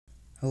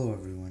Hello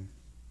everyone.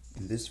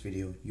 In this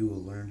video you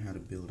will learn how to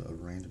build a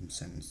random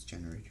sentence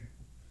generator.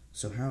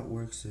 So how it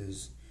works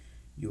is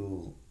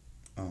you'll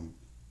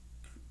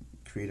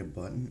create a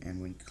button,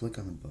 and when you click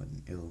on the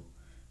button it'll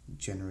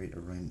generate a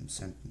random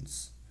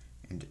sentence,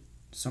 and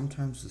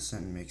sometimes the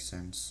sentence makes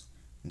sense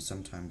and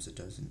sometimes it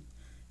doesn't,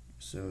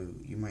 so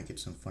you might get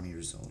some funny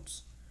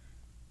results.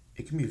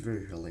 It can be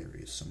very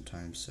hilarious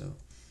sometimes, so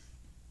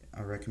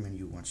I recommend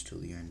you watch till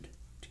the end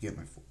to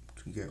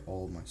get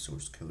all of my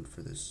source code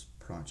for this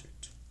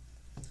project.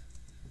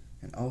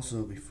 And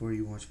also, before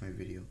you watch my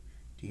video,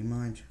 do you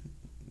mind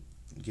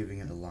giving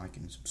it a like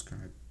and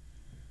subscribe?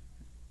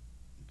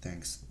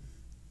 Thanks.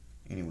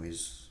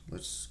 Anyways,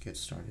 let's get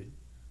started.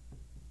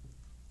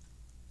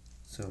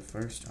 So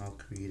first I'll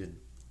create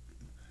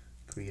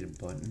a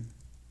button.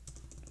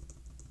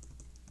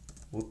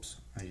 Whoops,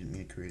 I didn't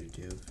mean to create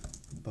a div.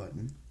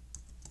 Button.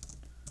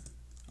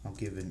 I'll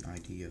give an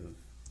ID of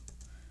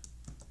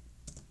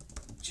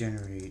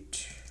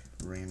generate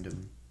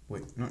random.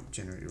 Wait, not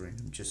generate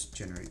random, just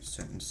generate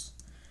sentence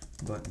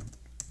button.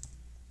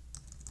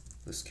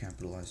 Let's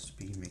capitalize to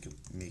B,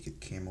 make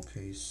it camel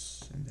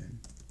case, and then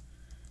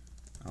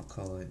I'll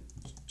call it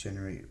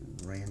generate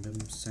random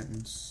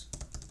sentence.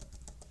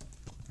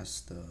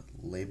 That's the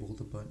label of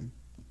the button.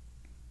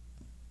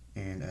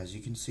 And as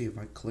you can see, if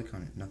I click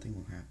on it, nothing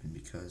will happen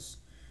because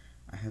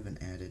I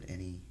haven't added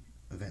any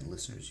event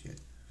listeners yet.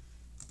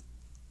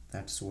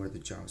 That's where the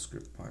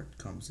JavaScript part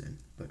comes in,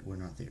 but we're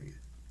not there yet.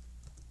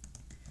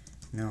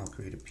 Now I'll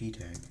create a p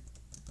tag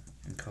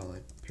and call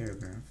it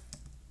paragraph,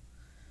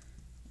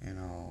 and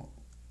I'll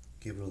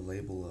give it a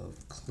label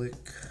of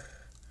click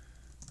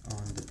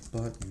on the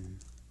button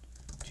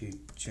to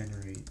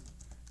generate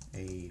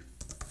a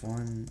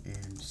fun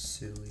and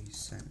silly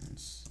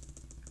sentence.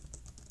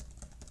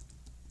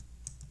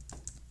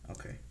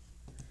 Okay,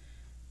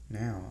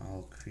 now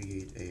I'll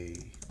create a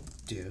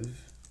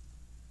div,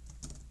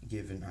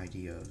 give an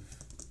ID of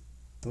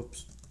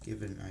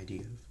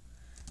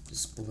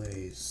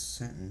display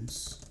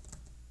sentence.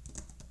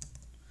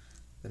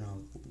 Then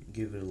I'll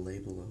give it a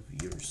label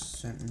of your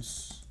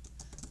sentence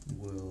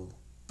will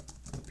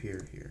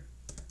appear here.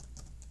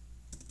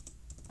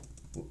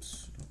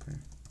 Whoops, okay.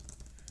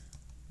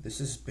 This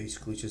is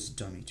basically just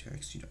dummy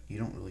text. You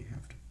don't really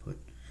have to put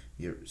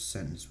your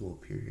sentence will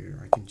appear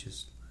here. I can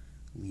just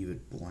leave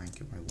it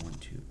blank if I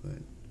want to,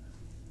 but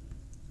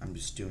I'm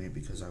just doing it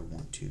because I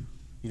want to.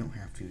 You don't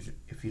have to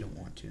if you don't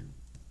want to.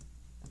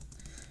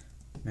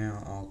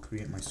 Now I'll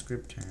create my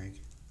script tag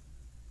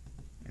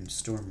and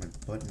store my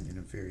button in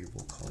a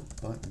variable called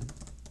button.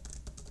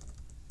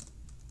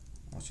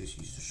 I'll just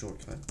use the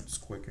shortcut, it's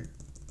quicker.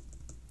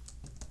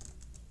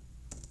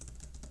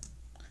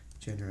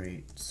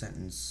 Generate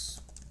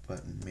sentence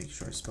button, make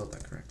sure I spelled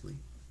that correctly.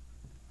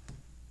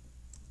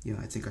 Yeah,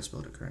 I think I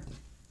spelled it correctly.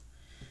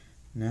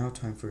 Now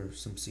time for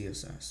some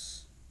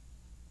CSS.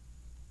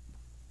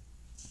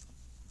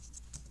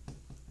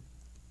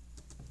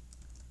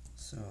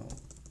 So,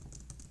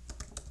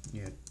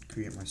 yeah,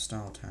 create my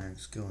style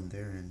tags, go in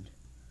there and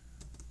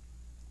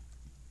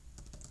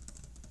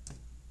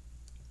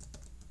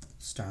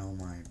style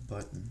my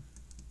button.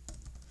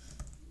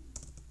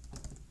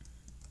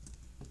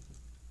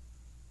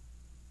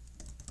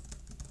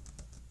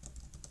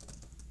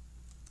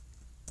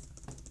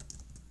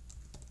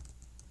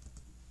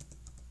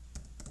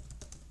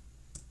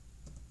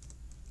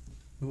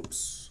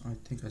 Oops, I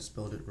think I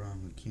spelled it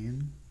wrong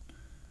again.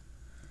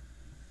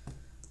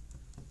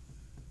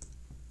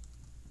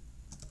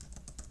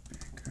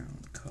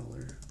 Background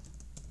color.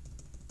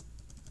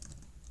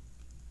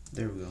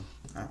 There we go.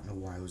 I don't know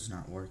why it was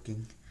not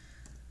working.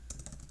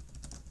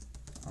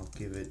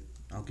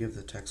 I'll give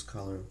the text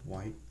color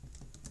white.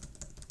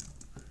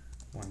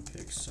 1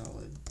 pic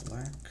solid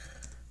black.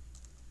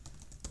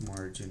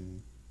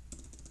 Margin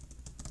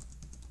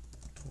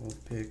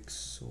 12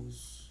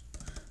 pixels.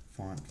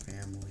 Font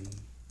family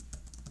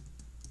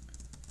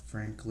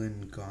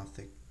Franklin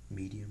Gothic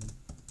medium.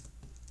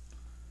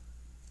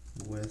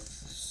 Width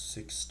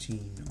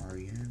 16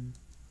 rem.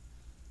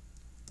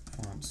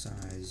 Font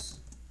size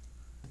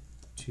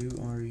 2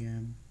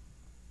 rem.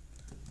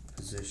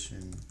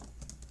 Position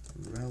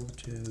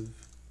relative.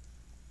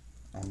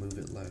 I'll move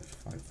it left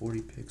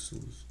 540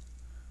 pixels.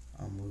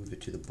 I'll move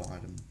it to the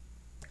bottom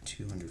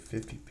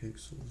 250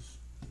 pixels.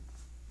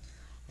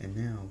 And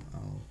now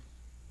I'll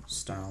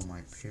style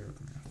my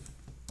paragraph.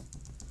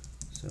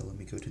 So let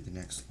me go to the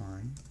next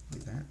line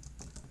like that.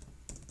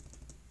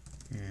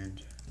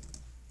 And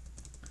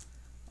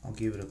I'll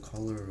give it a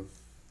color of,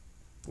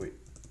 wait,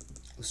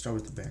 let's start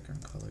with the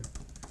background color.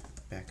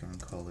 Background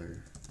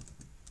color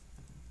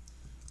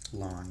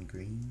lawn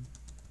green.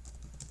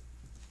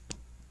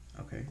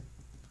 Okay.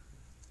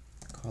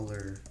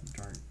 Color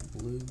dark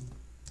blue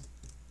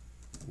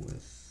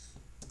with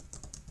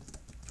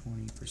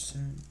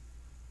 20%.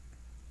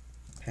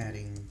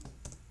 Padding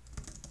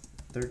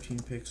 13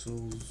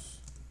 pixels.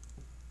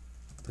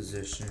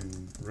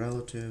 Position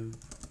relative.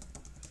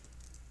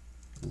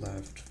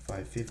 Left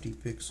 550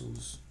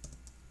 pixels.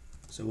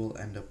 So we'll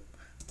end up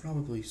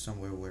probably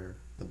somewhere where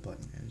the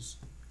button is,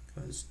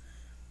 because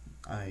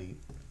I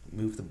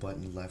move the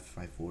button left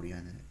 540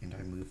 and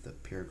I move the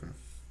paragraph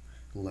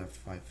left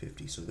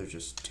 550, so they're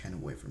just 10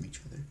 away from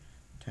each other,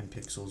 10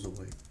 pixels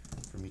away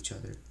from each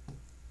other.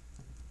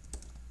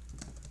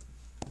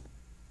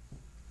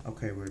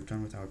 Okay, we're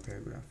done with our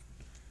paragraph.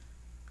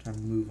 Time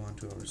to move on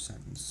to our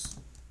sentence.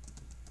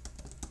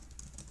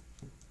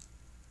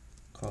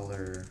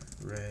 Color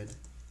red,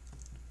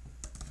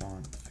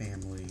 font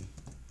family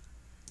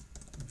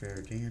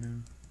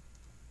Verdana,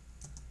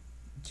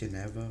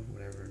 Geneva,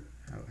 whatever,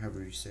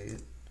 however you say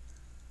it.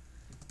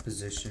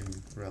 Position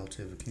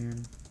relative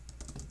again.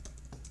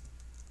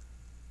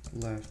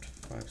 Left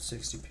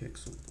 560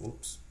 pixels.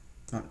 Whoops,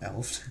 not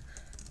elf.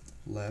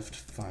 Left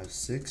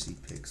 560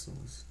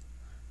 pixels.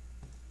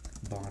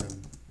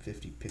 Bottom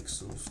 50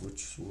 pixels,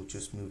 which will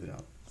just move it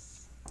up.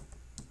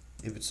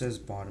 If it says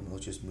bottom, it'll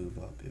just move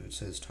up. If it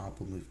says top,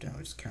 it'll move down.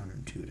 It's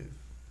counterintuitive.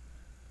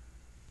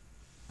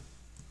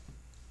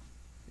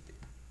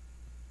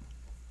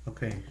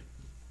 Okay,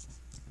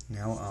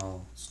 now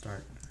I'll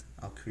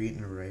create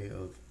an array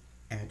of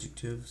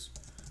adjectives.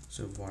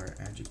 So var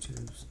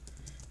adjectives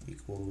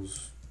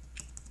equals,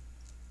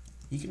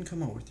 you can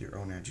come up with your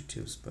own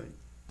adjectives, but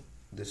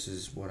this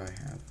is what I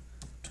have.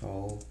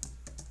 Tall,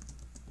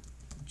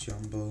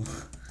 jumbo,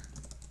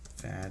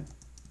 fat,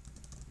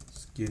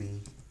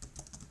 skinny,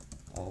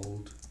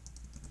 old,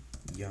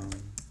 young,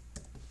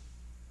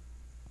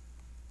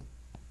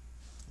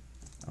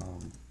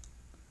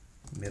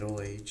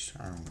 middle-aged,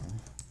 I don't know.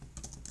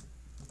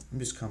 I'm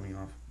just coming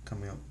up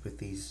with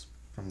these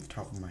from the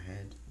top of my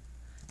head.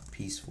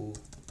 Peaceful,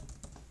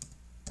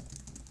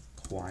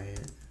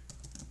 quiet,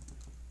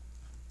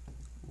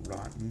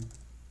 rotten.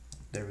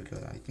 There we go.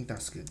 I think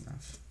that's good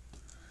enough.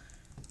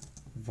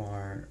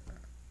 Var.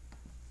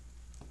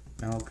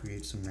 Now I'll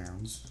create some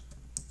nouns.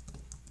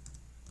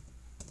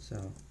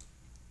 So,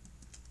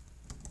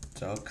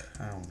 duck,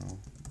 I don't know.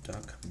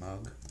 Duck,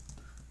 mug,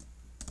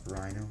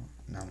 rhino.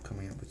 Now I'm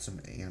coming up with some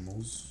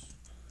animals.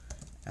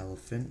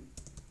 Elephant,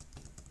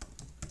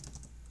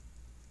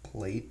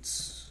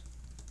 plates,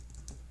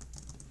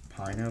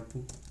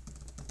 pineapple.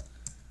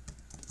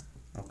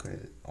 Okay,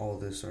 all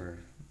of this are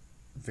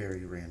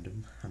very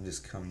random. I'm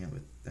just coming up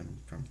with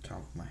them from the top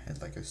of my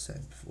head, like I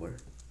said before.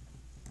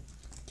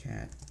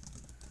 Cat,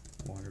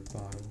 water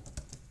bottle.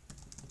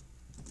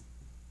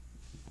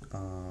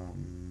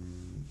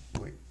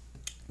 Wait,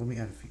 let me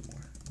add a few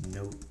more.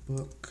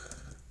 Notebook,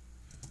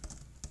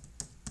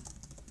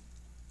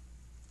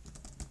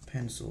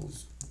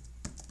 pencils,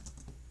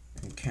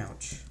 and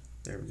couch.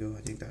 There we go.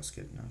 I think that's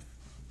good enough.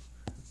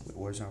 Wait,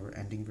 where's our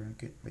ending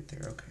bracket? Right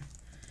there. Okay.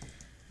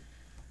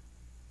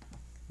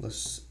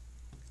 Let's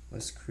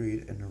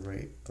create an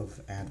array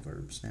of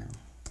adverbs now.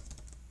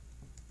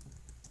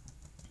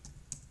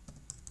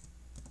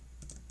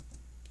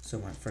 So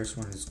my first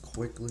one is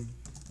quickly,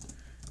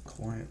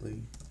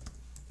 quietly.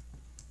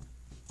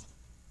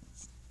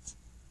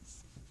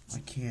 I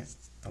can't.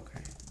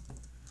 Okay.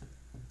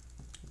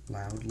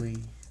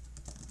 Loudly,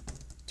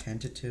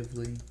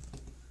 tentatively,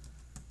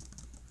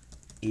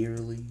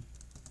 eerily,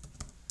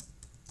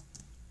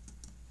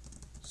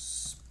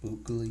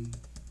 spookily,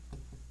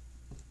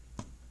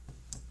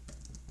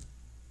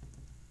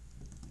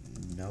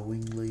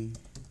 knowingly,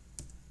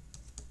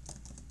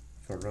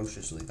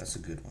 ferociously. That's a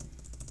good one.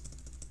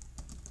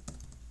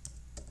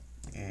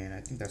 And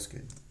I think that's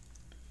good.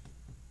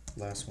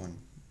 Last one,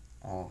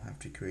 I'll have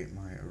to create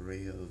my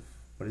array of,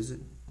 what is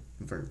it?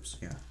 Verbs,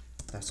 yeah.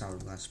 That's our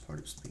last part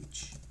of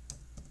speech.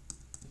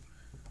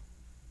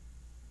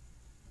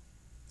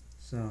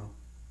 So,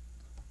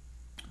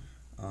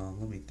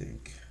 let me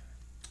think.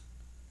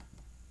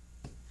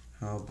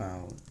 How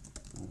about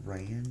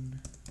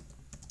ran,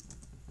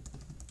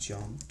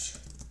 jumped,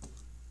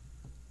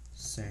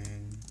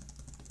 sang,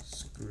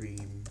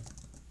 screamed,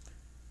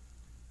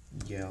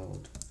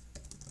 yelled,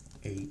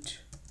 ate.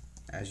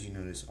 As you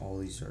notice, all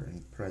these are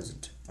in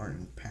present, aren't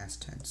in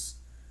past tense.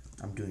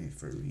 I'm doing it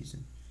for a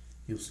reason.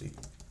 You'll see.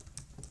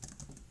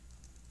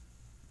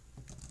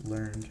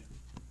 Learned.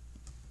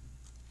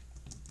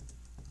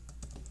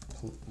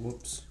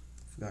 Whoops,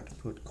 forgot to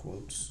put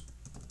quotes.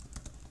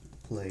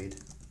 Played.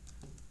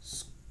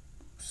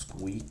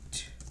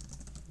 Squeaked.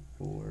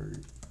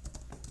 Roared.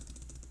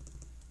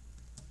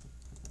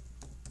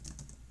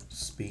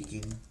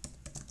 Speaking.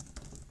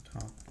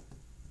 Talk.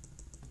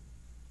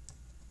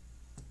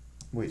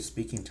 Wait,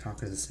 speaking,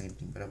 talk are the same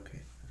thing, but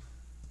okay.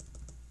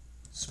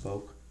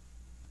 Spoke.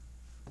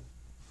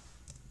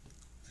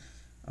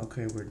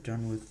 Okay, we're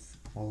done with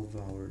all of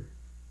our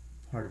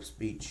part of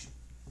speech.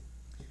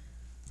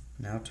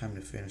 Now time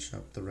to finish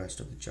up the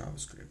rest of the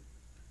JavaScript.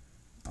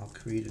 I'll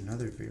create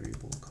another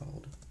variable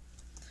called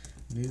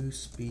new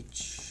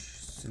speech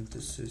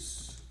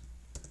synthesis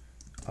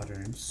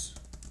utterance.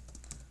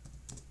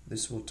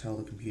 This will tell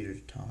the computer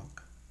to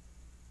talk.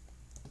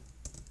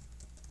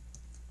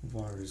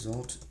 Var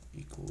result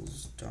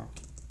equals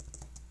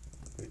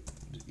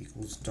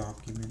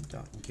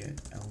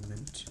document.get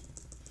element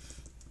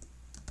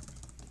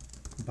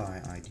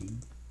by ID.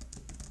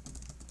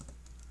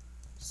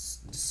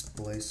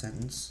 Display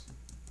sentence.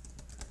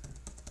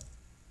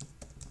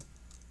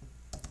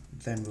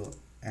 Then we'll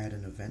add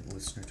an event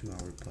listener to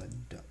our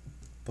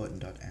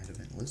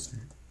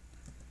button.addEventListener.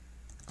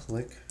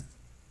 Click,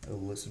 it'll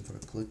listen for a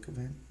click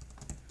event.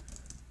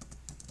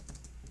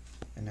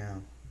 And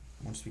now,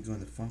 once we go in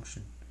the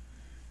function,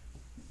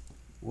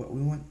 what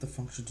we want the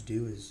function to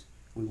do is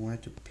we want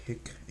it to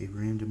pick a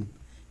random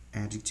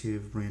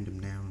adjective, random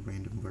noun,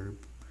 random verb,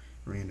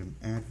 random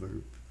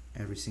adverb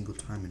every single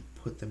time and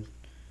put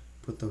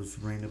those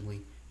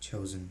randomly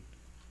chosen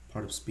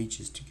part of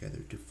speeches together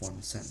to form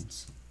a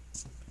sentence.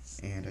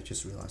 And I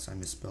just realized I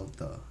misspelled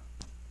the.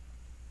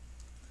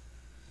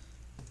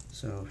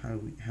 So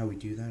how we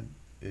do that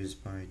is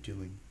by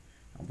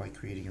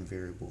creating a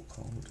variable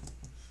called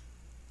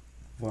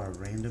var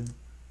random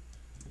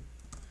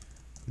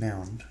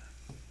noun.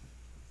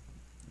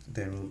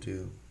 Then we'll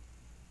do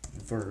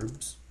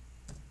verbs,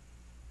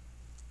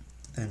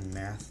 then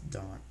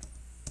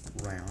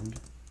math.round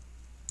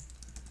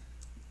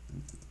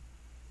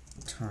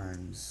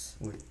times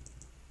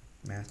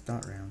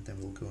math.round, then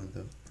we'll go in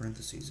the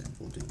parentheses and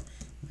we'll do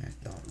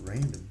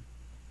math.random.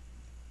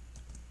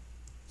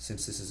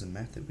 Since this is a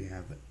method, we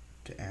have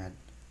to add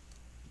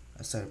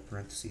a set of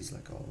parentheses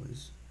like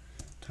always,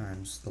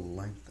 times the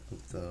length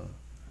of the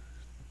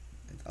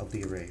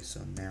array,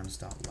 so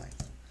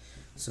nouns.length.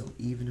 So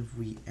even if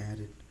we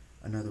added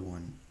another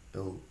one,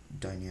 it'll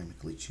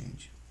dynamically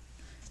change.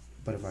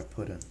 But if I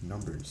put a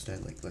number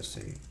instead, like let's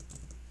say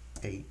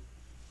 8,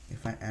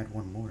 if I add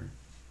one more,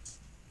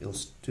 it'll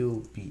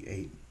still be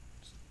 8.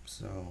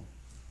 So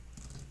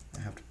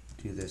I have to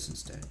do this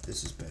instead.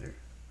 This is better.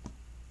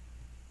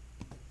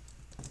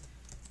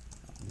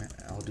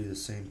 I'll do the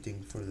same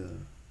thing for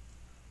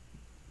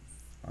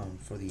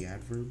the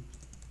adverb.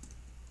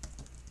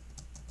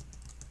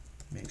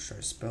 Make sure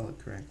I spell it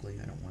correctly.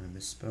 I don't want to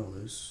misspell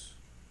this.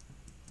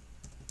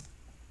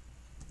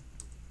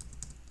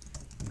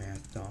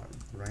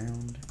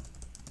 Math.round,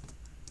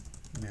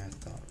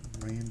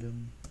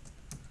 math.random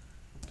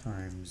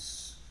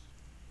times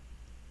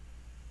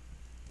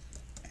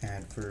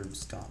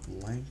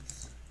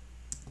adverbs.length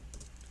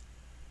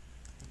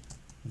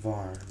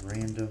var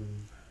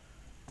random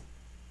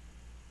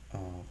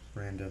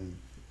random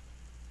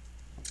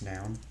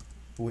noun.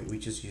 Wait, we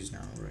just used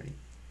noun already.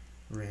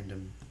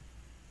 Random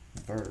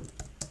verb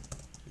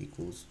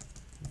equals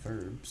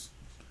verbs.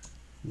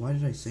 Why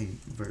did I say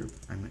verb?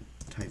 I meant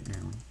type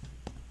noun.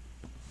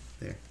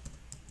 There.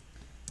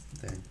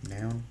 Then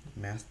noun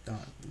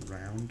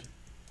math.round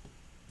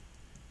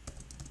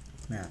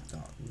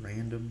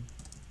math.random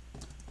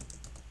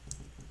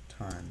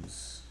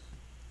times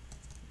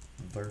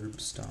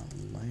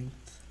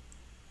verbs.length.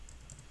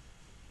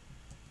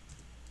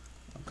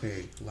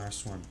 Okay,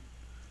 last one.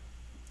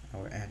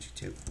 Our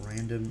adjective,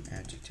 random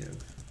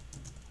adjective.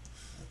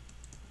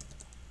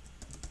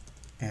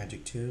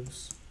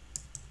 Adjectives,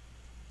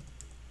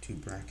 2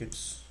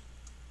 brackets,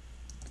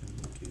 then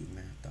we'll do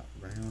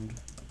math.round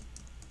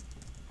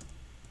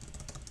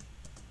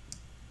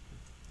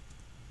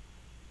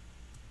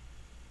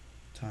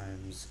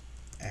times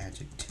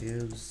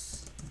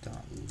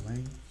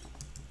adjectives.length.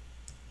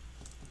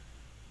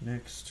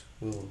 Next,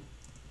 we'll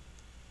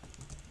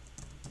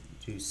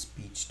do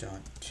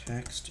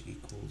speech.text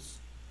equals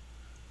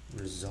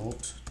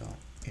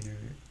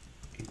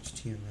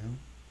result.innerHTML.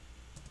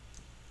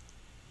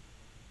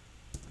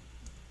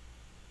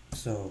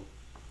 So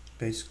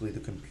basically the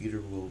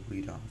computer will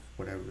read off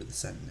whatever the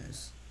sentence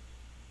is.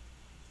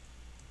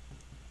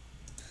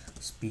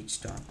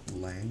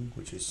 Speech.lang,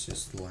 which is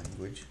just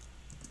language.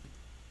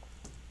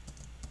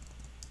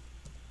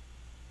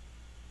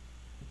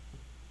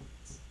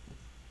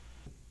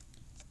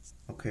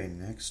 Okay,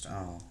 next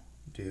I'll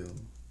do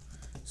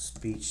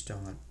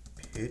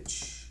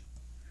speech.pitch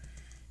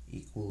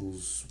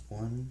equals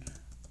 1,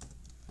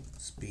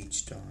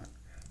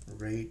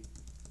 speech.rate.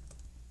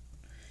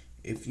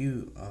 If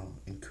you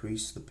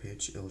increase the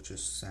pitch, it'll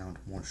just sound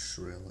more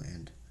shrill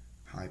and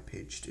high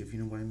pitched, if you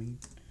know what I mean.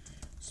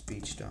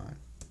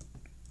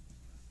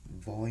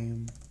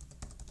 Speech.volume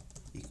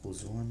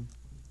equals 1.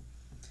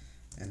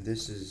 And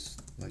this is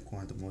like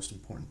one of the most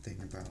important thing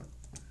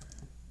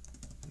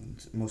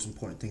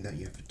that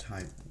you have to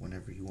type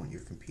whenever you want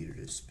your computer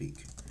to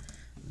speak.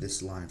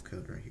 This line of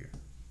code right here.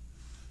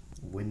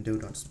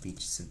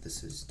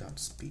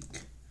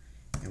 Window.speechSynthesis.speak.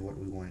 And what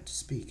we want it to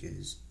speak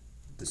is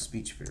the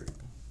speech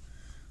variable.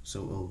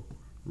 So it'll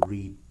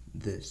read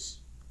this,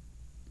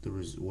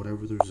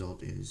 whatever the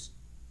result is.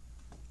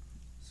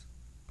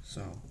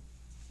 So,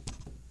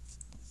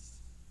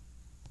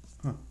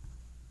 let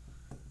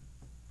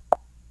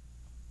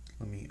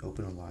me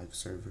open a live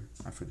server.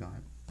 I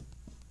forgot.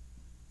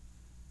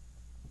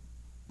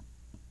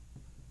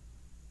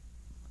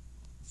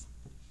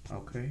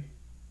 Okay.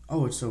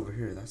 Oh, it's over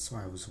here. That's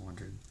why I was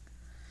wondering.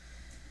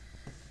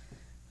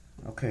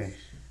 Okay.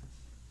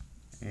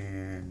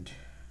 And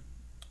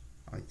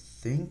I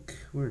think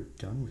we're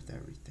done with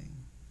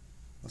everything.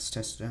 Let's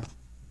test it out.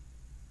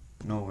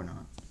 No, we're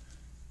not.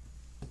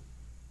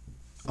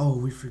 Oh,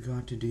 we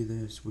forgot to do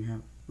this. We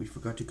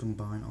forgot to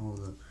combine all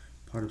the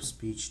part of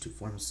speech to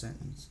form a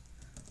sentence.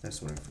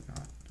 That's what I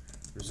forgot.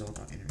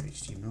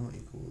 result.innerHTML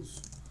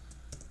equals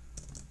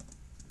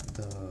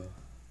the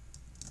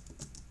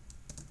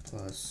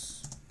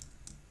plus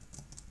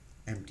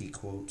empty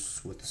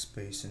quotes with a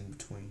space in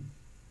between.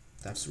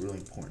 That's really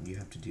important. You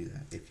have to do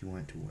that if you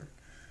want it to work,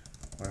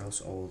 or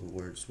else all of the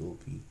words will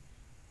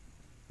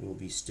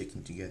be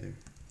sticking together.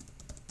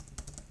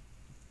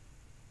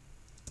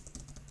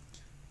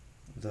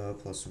 The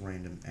plus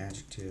random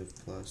adjective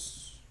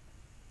plus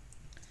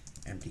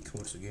empty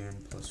quotes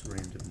again plus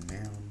random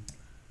noun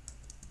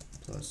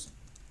plus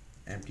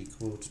empty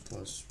quotes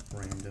plus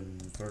random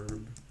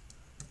verb,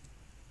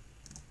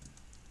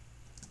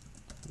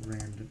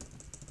 random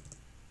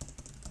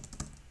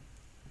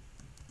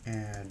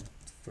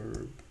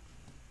adverb,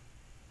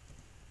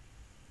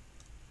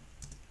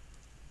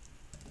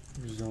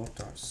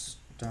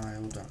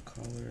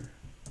 result.style.color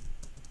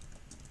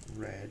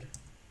red,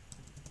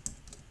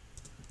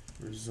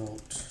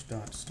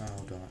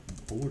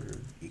 result.style.border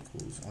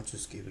equals, I'll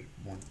just give it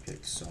one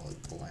pick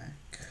solid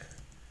black,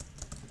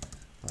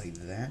 like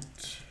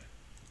that.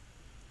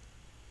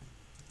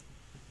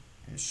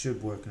 And it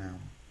should work now.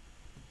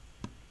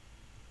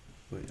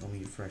 Wait, let me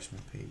refresh my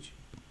page.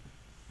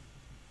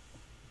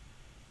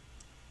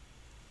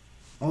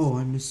 Oh,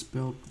 I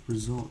misspelled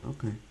result.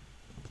 Okay.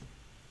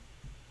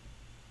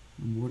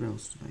 And what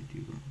else did I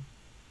do wrong?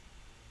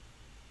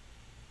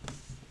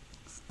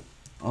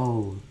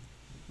 Oh,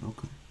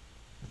 okay.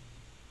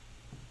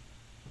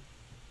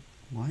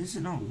 Why is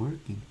it not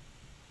working?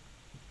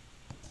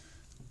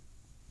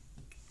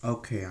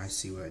 Okay, I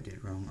see what I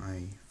did wrong.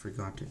 I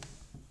forgot to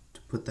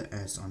put the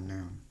S on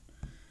noun.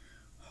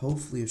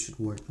 Hopefully it should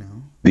work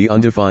now. The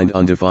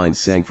undefined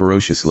sang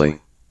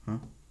ferociously. Huh?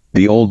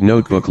 The old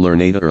notebook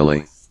learned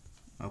early.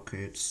 Okay,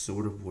 it's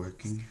sort of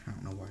working. I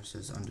don't know why it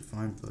says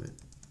undefined, but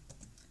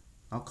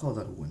I'll call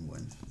that a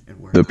win-win. It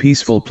worked. The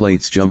peaceful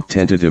plates jumped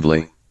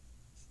tentatively.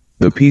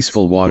 The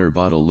peaceful water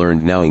bottle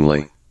learned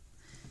knowingly.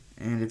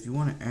 And if you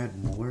want to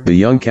add more, The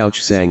young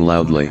couch sang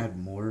loudly. add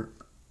more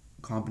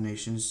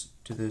combinations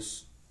to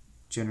this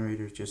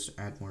generator, just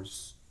add more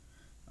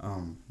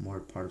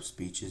part of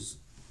speeches.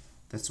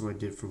 That's what I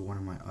did for one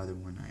of my other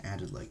one. I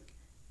added like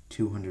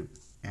 200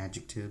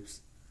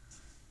 adjectives.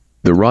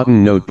 The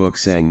rotten notebook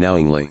sang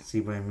knowingly.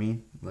 See what I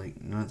mean?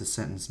 Like, none of the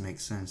sentence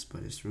makes sense,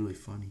 but it's really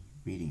funny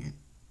reading it.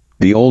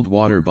 The old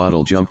water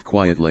bottle jumped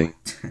quietly.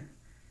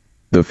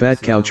 The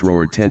fat couch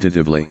roared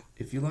tentatively.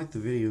 If you like the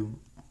video,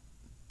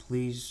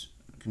 please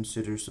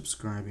consider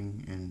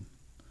subscribing and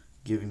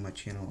giving my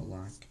channel a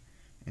like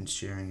and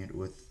sharing it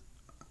with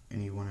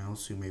anyone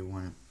else who may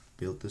want to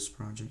build this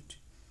project.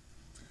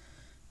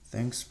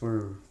 Thanks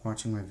for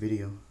watching my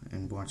video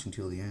and watching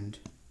till the end.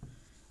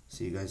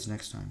 See you guys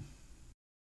next time.